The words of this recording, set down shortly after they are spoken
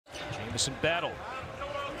Jamison battle.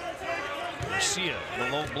 Garcia in the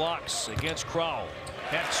low blocks against Crowl.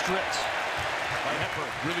 Had it stripped by Hepburn.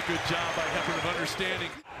 Really good job by Hepburn of understanding.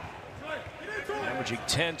 Averaging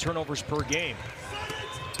 10 turnovers per game.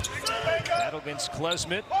 Battle against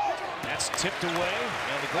Klesmit. That's tipped away,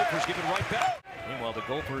 and the Gophers give it right back. Meanwhile, the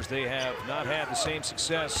Gophers, they have not had the same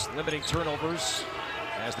success limiting turnovers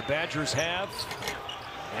as the Badgers have.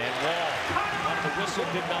 And Wall, on the whistle,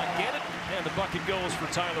 did not get it, and the bucket goes for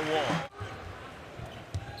Tyler Wall.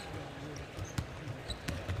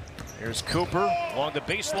 Here's Cooper along the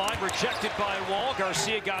baseline, rejected by Wall.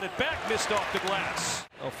 Garcia got it back, missed off the glass.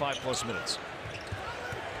 5+ minutes.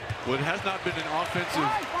 Well, it has not been an offensive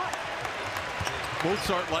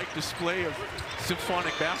Mozart-like display of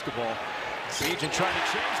symphonic basketball. Sejan trying to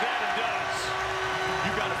change that and does.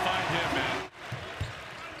 You got to find him, man.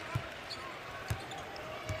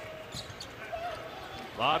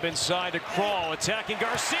 Lob inside to Crowl, attacking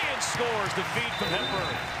Garcia and scores the feed from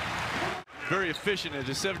Hepburn. Very efficient at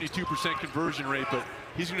a 72% conversion rate, but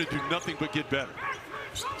he's going to do nothing but get better.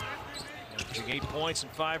 Averaging 8 points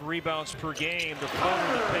and 5 rebounds per game. The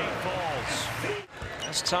floater, the paint falls.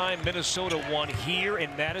 Last time Minnesota won here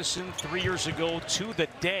in Madison 3 years ago to the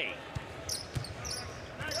day.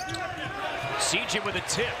 Sejan with a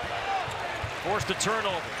tip. Forced a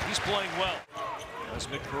turnover. He's playing well.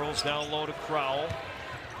 Klesmit curls down low to Crowl.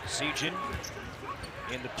 Sejan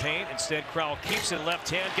in the paint. Instead, Crowl keeps it left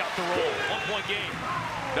hand. Got the roll. 1-point game.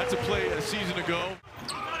 That's a play a season ago.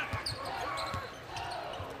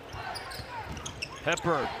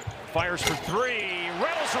 Hepburn fires for 3.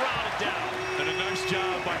 Rattles around it down. And a nice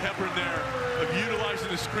job by Hepburn there of utilizing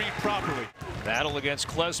the screen properly. Battle against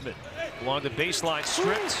Klesmit. Along the baseline,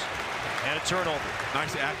 stripped. And a turnover.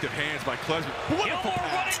 Nice active hands by Klesmit. Gilmore running the floor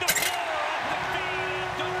off the feed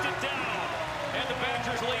and dunked it down. And the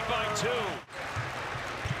Badgers lead by 2.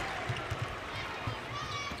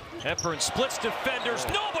 Hepburn splits defenders.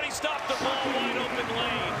 Nobody stopped the ball. Wide open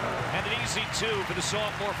lane. And an easy 2 for the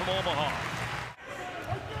sophomore from Omaha.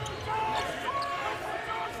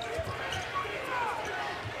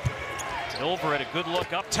 Over at a good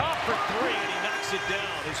look up top for 3, and he knocks it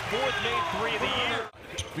down. His 4th made 3 of the year.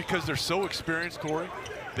 Because they're so experienced, Corey,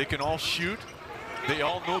 they can all shoot. They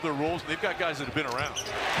all know their roles. They've got guys that have been around.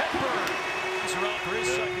 Hepburn is around for his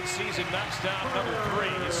 2nd season, knocks down another 3.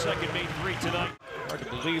 His 2nd made 3 tonight. Hard to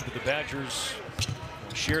believe that the Badgers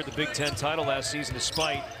shared the Big Ten title last season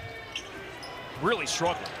despite really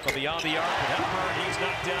struggling from beyond the arc. But Hepburn, he's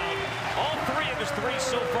knocked down all 3 of his 3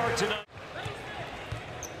 so far tonight.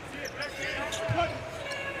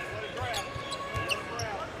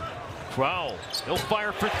 Crowl, he'll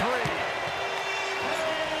fire for 3.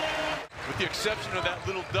 With the exception of that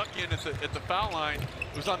little duck in at the foul line,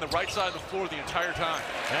 it was on the right side of the floor the entire time.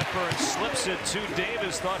 Hepburn slips it to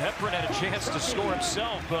Davis. Thought Hepburn had a chance to score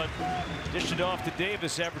himself, but dished it off to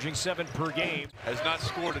Davis, averaging 7 per game. Has not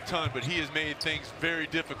scored a ton, but he has made things very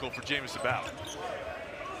difficult for Jamison Battle.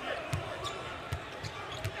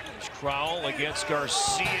 Crowl against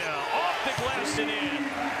Garcia, off the glass and in.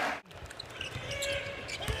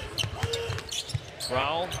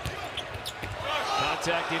 Crowl,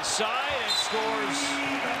 contact inside and scores,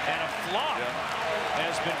 and a flop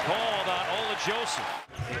has been called on Ola Joseph.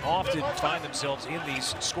 They often find themselves in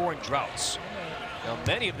these scoring droughts. Now,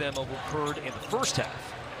 many of them have occurred in the first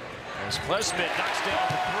half. As Klesmit knocks down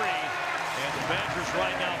the 3, and the Badgers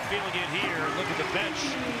right now feeling it here. Look at the bench.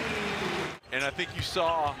 And I think you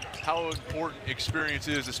saw how important experience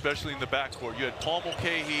is, especially in the backcourt. You had Paul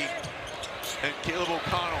Mulcahy and Caleb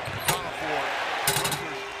O'Connell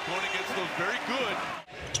going against those very good.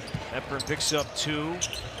 Hepburn picks up 2.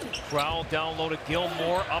 Crowl down low to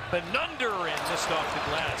Gilmore, up and under, and missed off the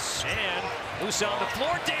glass. And loose on the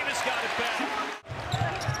floor, Davis got it back.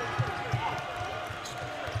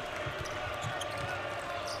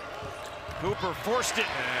 Cooper forced it.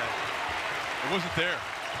 Yeah, it wasn't there.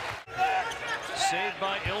 Saved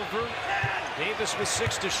by Ilver. Davis with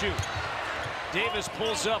 6 to shoot. Davis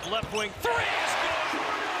pulls up, left wing 3 is good.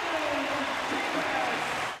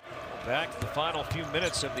 Back to the final few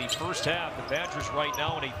minutes of the first half. The Badgers right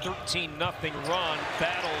now in a 13-0 run.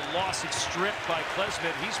 Battle lost it, stripped by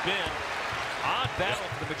Klesmit. He's been on Battle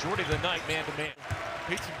for the majority of the night, man-to-man.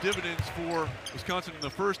 Paid some dividends for Wisconsin in the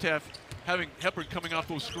first half, having Hepburn coming off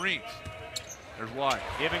those screens. There's why.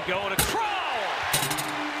 Give and go to Crowl.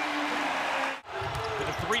 With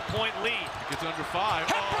a 3-point lead. It gets under 5.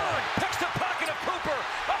 Hepburn picks the pocket of Cooper.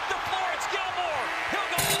 Up the floor, it's Gilmore. He'll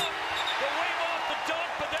go up. The wave off the dunk,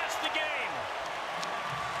 but that's the game.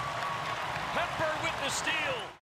 Hepburn with the steal.